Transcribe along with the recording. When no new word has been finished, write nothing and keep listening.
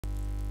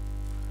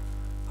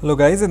Hello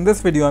guys, in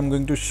this video I'm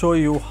going to show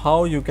you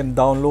how you can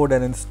download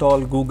and install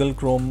Google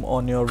Chrome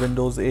on your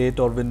Windows 8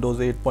 or Windows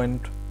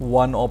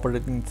 8.1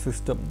 operating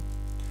system.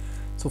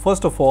 So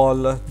first of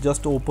all,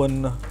 just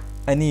open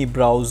any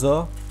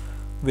browser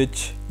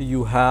which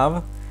you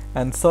have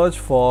and search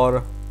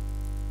for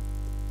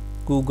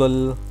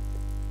Google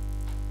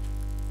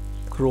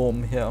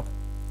Chrome here,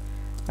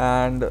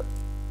 and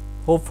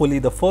hopefully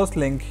the first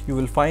link you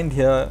will find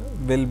here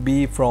will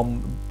be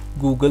from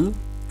Google,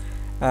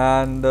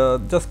 and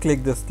just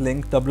click this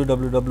link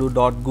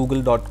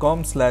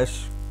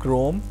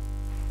www.google.com/chrome,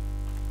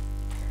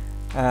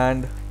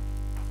 and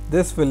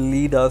this will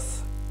lead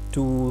us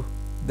to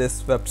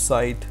this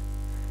website.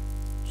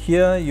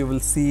 Here you will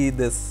see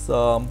this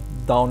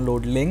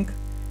download link.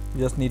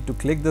 You just need to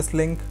click this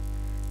link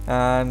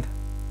and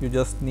you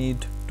just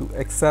need to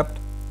accept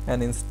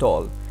and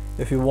install.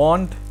 If you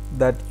want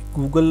that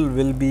Google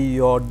will be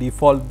your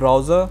default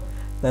browser,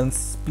 then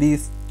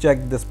please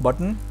check this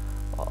button.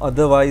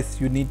 Otherwise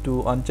you need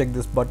to uncheck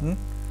this button.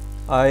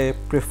 I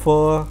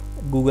prefer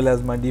Google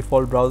as my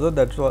default browser,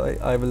 that's why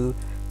I will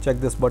check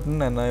this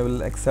button and I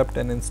will accept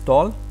and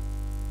install.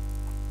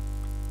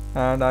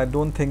 And I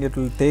don't think it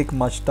will take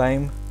much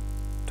time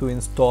to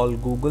install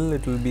Google.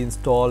 It will be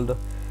installed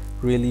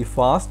really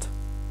fast.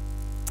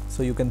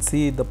 So you can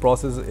see the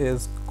process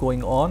is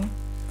going on,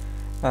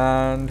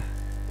 and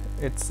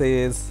it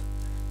says,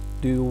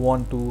 do you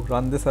want to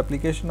run this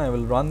application? I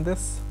will run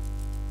this.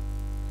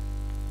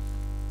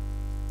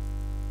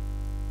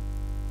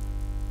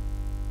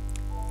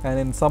 And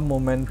in some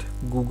moment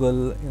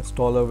Google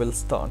installer will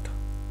start,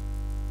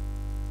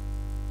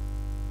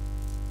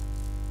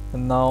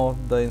 and now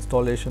the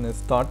installation is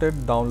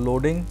started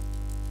downloading.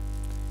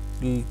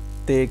 It will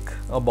take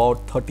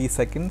about 30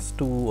 seconds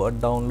to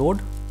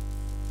download.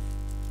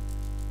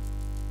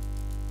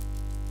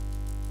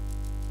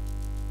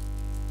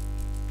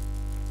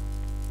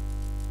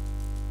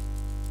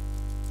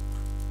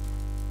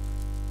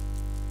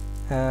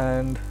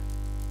 And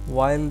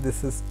while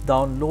this is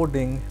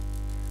downloading,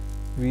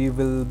 we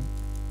will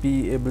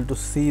be able to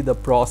see the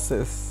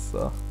process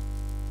of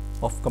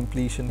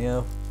completion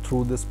here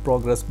through this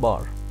progress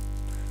bar.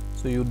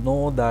 So you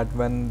know that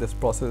when this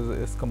process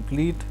is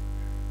complete,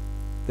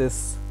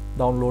 this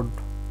download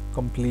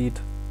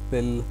complete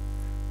will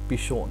be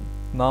shown.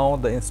 Now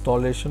the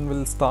installation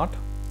will start.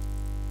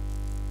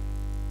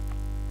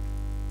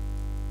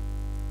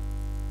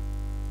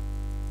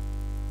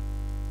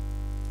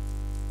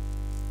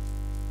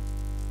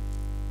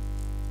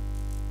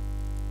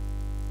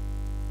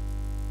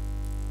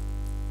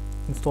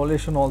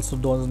 Installation also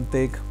doesn't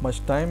take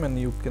much time, and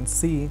you can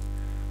see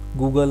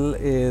Google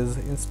is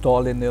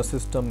installed in your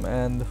system,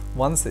 and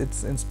once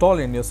it's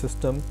installed in your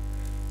system,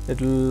 it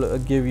will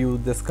give you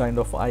this kind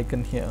of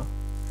icon here,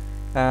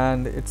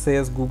 and it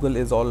says Google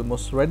is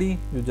almost ready.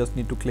 You just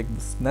need to click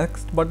this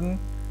next button,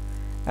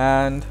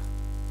 and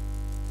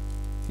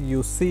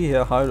you see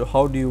here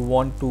how do you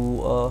want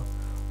to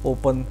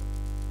open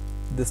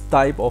this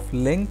type of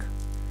link.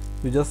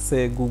 You just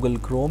say Google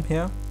Chrome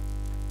here,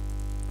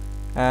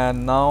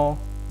 and now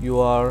you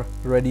are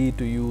ready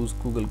to use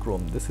Google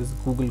Chrome. This is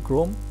Google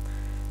Chrome.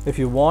 If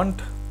you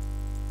want,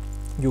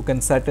 you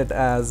can set it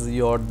as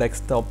your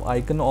desktop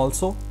icon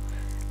also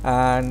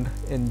and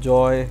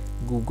enjoy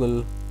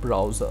Google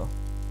browser.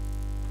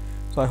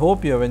 So I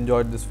hope you have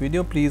enjoyed this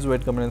video. Please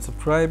rate, comment and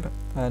subscribe,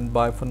 and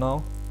bye for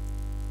now.